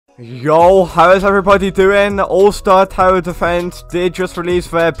Yo, how is everybody doing? All-Star Tower Defense did just release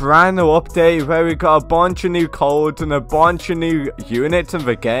their brand new update where we got a bunch of new codes and a bunch of new units in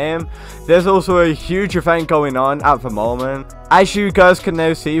the game. There's also a huge event going on at the moment. As you guys can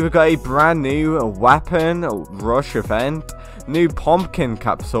now see, we got a brand new weapon rush event, new pumpkin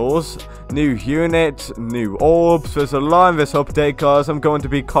capsules, new units, new orbs. There's a lot in this update, guys. I'm going to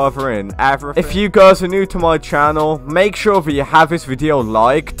be covering everything. If you guys are new to my channel, make sure that you have this video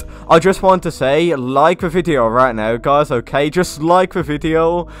liked. I just want to say, like the video right now, guys, okay? Just like the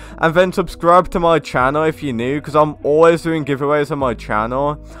video, and then subscribe to my channel if you're new, because I'm always doing giveaways on my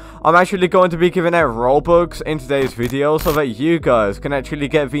channel. I'm actually going to be giving out Robux in today's video so that you guys can actually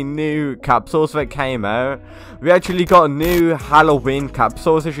get the new capsules that came out. We actually got new Halloween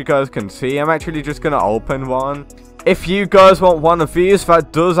capsules, as you guys can see. I'm actually just going to open one. If you guys want one of these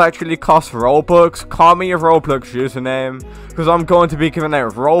that does actually cost Robux, call me your Roblox username, because I'm going to be giving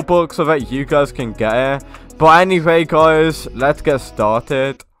out Robux so that you guys can get it. But anyway, guys, let's get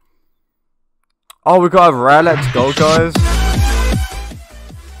started. Oh, we got a rare. Let's go, guys.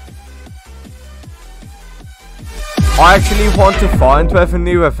 I actually want to find where the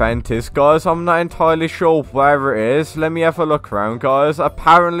new event is, guys. I'm not entirely sure where it is. Let me have a look around, guys.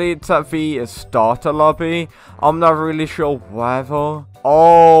 Apparently, it's at the starter lobby. I'm not really sure where, though.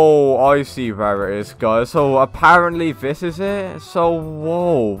 Oh, I see where it is, guys. So, apparently, this is it. So,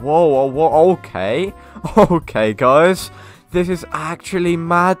 whoa, okay. Okay, guys. This is actually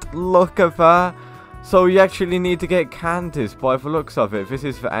mad. Look at that. So you actually need to get candies by the looks of it. This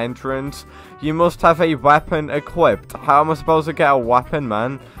is the entrance. You must have a weapon equipped. How am I supposed to get a weapon,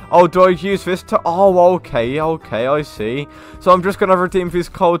 man? Oh, do I use this to... Oh, okay, I see. So I'm just going to redeem these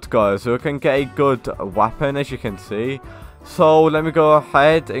codes, guys, so I can get a good weapon, as you can see. So let me go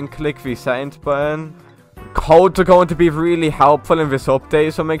ahead and click the settings button. Codes are going to be really helpful in this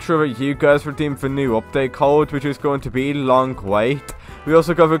update, so make sure that you guys redeem the new update code, which is going to be long wait. We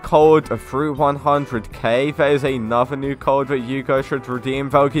also got the code Fruit100k. That is another new code that you guys should redeem.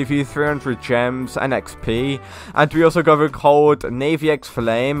 That'll give you 300 gems and XP. And we also got the code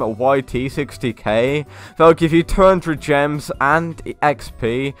NavyXFlame YT60k. That'll give you 200 gems and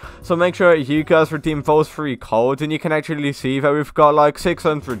XP. So make sure you guys redeem those 3 codes. And you can actually see that we've got like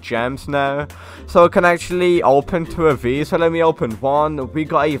 600 gems now. So it can actually open 2 of these. So let me open one. We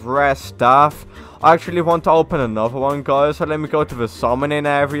got a rare staff. I actually want to open another one, guys, so let me go to the summoning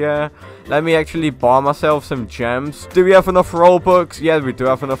area. Let me actually buy myself some gems. Do we have enough Robux? Yeah, we do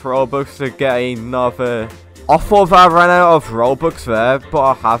have enough Robux to get another... I thought that I ran out of Robux there, but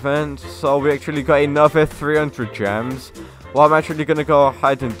I haven't. So we actually got another 300 gems. What I'm actually going to go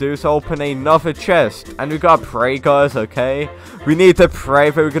ahead and do is open another chest. And we got to pray, guys, okay? We need to pray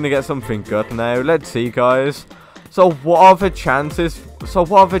that we're going to get something good now. Let's see, guys. So what are the chances?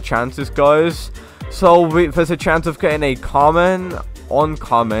 Guys? So there's a chance of getting a common,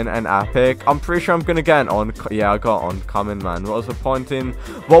 uncommon, and epic. I'm pretty sure I'm gonna get an yeah, I got uncommon, man. What was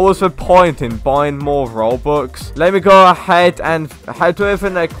the point in buying more Robux? Let me go ahead and how do I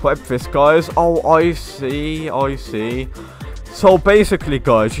even equip this, guys? Oh, I see. So basically,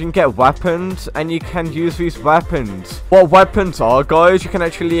 guys, you can get weapons and you can use these weapons. What weapons are, guys? You can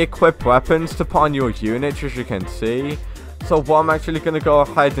actually equip weapons to put on your units, as you can see. So what I'm actually going to go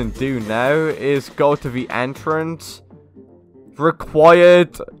ahead and do now is go to the entrance.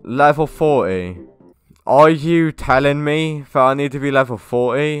 Required level 40. Are you telling me that I need to be level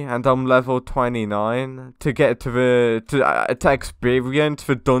 40 and I'm level 29 to get to the to experience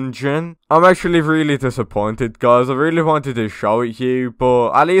the dungeon? I'm actually really disappointed, guys. I really wanted to show it you, but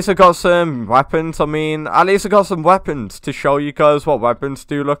at least I got some weapons. I mean, at least I got some weapons to show you guys what weapons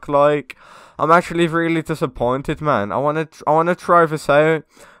do look like. I'm actually really disappointed, man. I wanna try this out,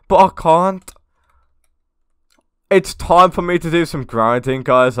 but I can't. It's time for me to do some grinding,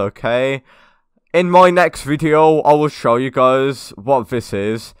 guys, okay? In my next video, I will show you guys what this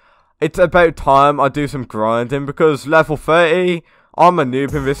is. It's about time I do some grinding, because level 30, I'm a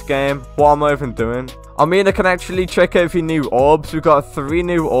noob in this game. What am I even doing? I mean, I can actually check out the new orbs. We've got 3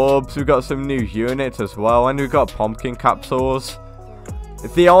 new orbs, we've got some new units as well, and we've got pumpkin capsules.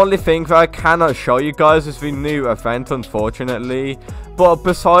 The only thing that I cannot show you guys is the new event, unfortunately. But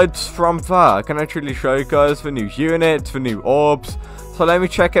besides from that, I can actually show you guys the new units, the new orbs. So let me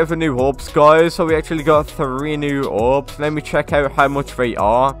check out the new orbs, guys. So we actually got 3 new orbs. Let me check out how much they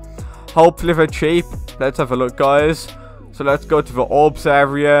are. Hopefully they're cheap. Let's have a look, guys. So let's go to the orbs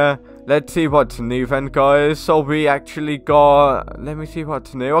area. Let's see what's new then, guys. So we actually got... Let me see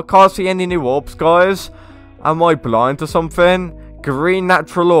what's new. I can't see any new orbs, guys. Am I blind or something? Green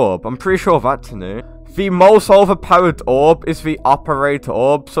natural orb. I'm pretty sure that's new. The most overpowered orb is the operate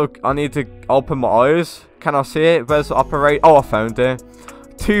orb, so I need to open my eyes. Can I see it? Where's the operate? Oh, I found it.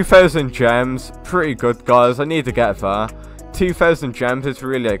 2,000 gems. Pretty good, guys. I need to get that. 2,000 gems is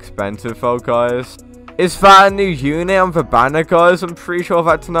really expensive, though, guys. Is that a new unit on the banner, guys? I'm pretty sure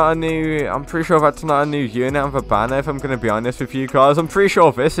that's not a new unit on the banner, if I'm gonna be honest with you guys. I'm pretty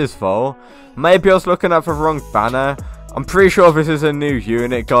sure this is, though. Maybe I was looking at the wrong banner. I'm pretty sure this is a new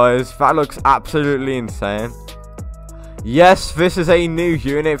unit, guys. That looks absolutely insane. Yes, this is a new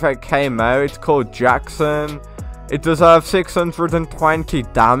unit that came out. It's called Jackson. It does have 620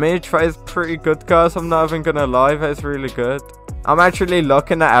 damage. That is pretty good, guys. I'm not even gonna lie, that is really good. I'm actually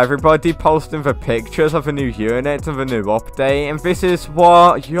looking at everybody posting the pictures of the new units and the new update. And this is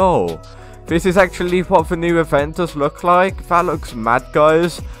what... Yo. This is actually what the new event does look like. That looks mad,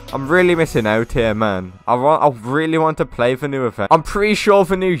 guys. I'm really missing out here, man. I really want to play the new event. I'm pretty sure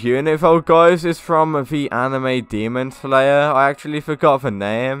the new unit, though, guys, is from the anime Demon Slayer. I actually forgot the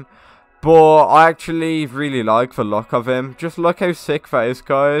name. But I actually really like the look of him. Just look how sick that is,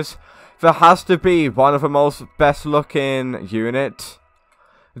 guys. That has to be one of the most best looking units.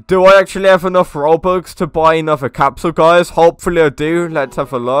 Do I actually have enough Robux to buy another capsule, guys? Hopefully I do. Let's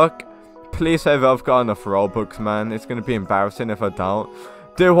have a look. Please say that I've got enough Robux, man. It's going to be embarrassing if I don't.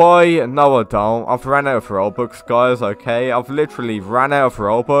 Do I? No, I don't. I've ran out of Robux, guys, okay? I've literally ran out of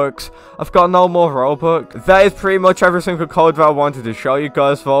Robux. I've got no more Robux. That is pretty much every single code that I wanted to show you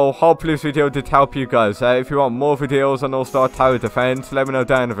guys, though. Hopefully this video did help you guys out. If you want more videos on All-Star Tower Defense, let me know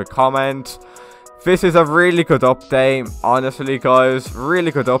down in the comments. This is a really good update, honestly, guys.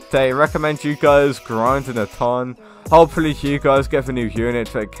 Really good update. Recommend you guys grinding a ton. Hopefully you guys get the new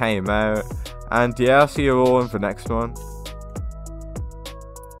units that came out. And yeah, I'll see you all in the next one.